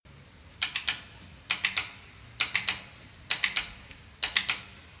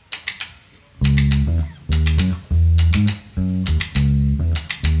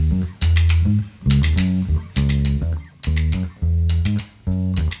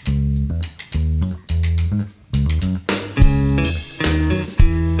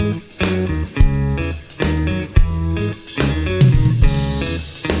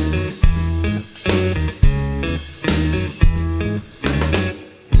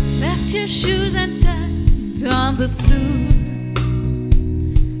Get your shoes untied on the floor.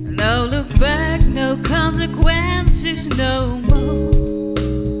 No look back, no consequences, no more.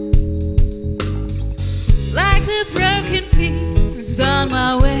 Like the broken piece on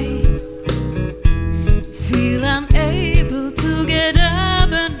my way, feel unable to get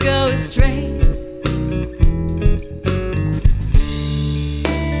up and go straight.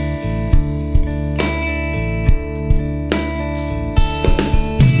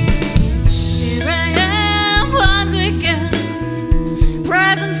 Here I am once again,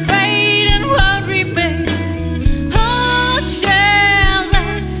 present fate and won't remain. All chance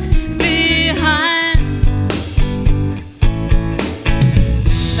left behind.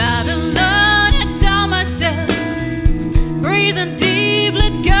 Not alone, I tell myself, breathing deep,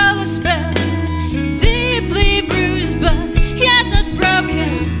 let go the spell. Deeply bruised, but yet not broken.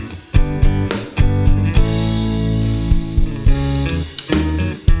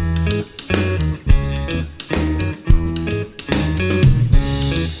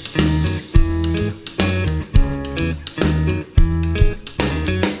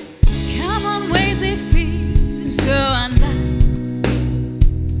 Common ways they feel so unlike.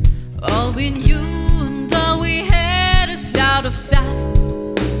 All we knew and all we had is out of sight.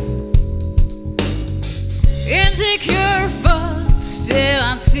 Insecure thoughts still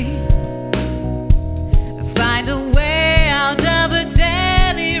unseen. Find a way out of a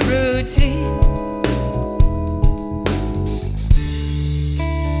daily routine.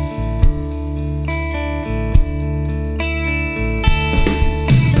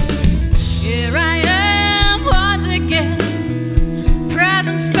 Here I am once again,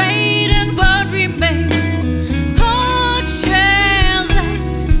 present fate and won't remain. All chance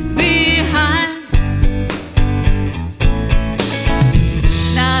left behind.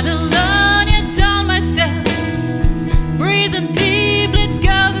 Not alone, yet told myself, breathing deep, let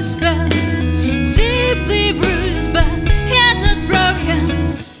go the spell. Deeply bruised, but yet not broken.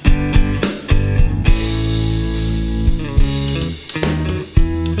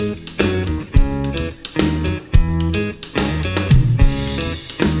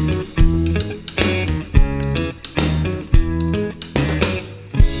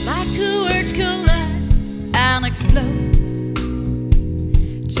 Like two words collide and explode.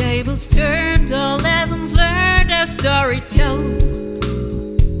 Tables turned, all lessons learned, a story told.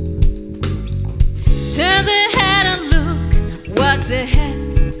 Turn the head and look what's ahead.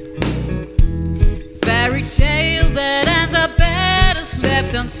 Fairy tale that ends up better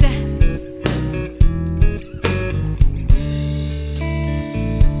left unsaid.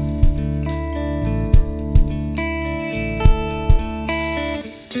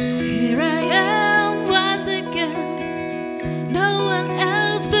 Here I am once again, no one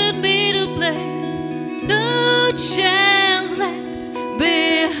else but me to blame. No chance left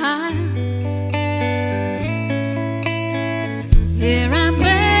behind. Here I'm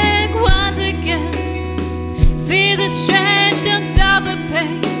back once again, feel the strange, don't stop the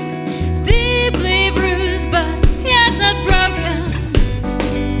pain. Deeply bruised, but yet not broken.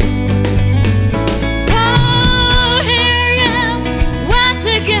 Oh, here I am once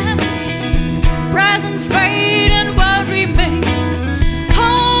again, present fate and won't remain.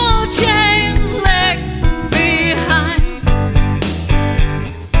 All chains left behind.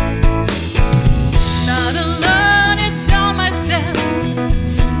 Not alone, it's all myself,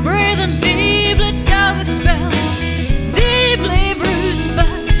 breathing deep, let go the spell. Deeply bruised, but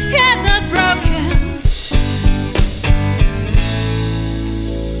yet not broken.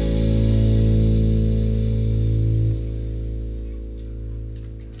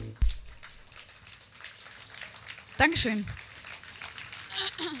 Dankeschön.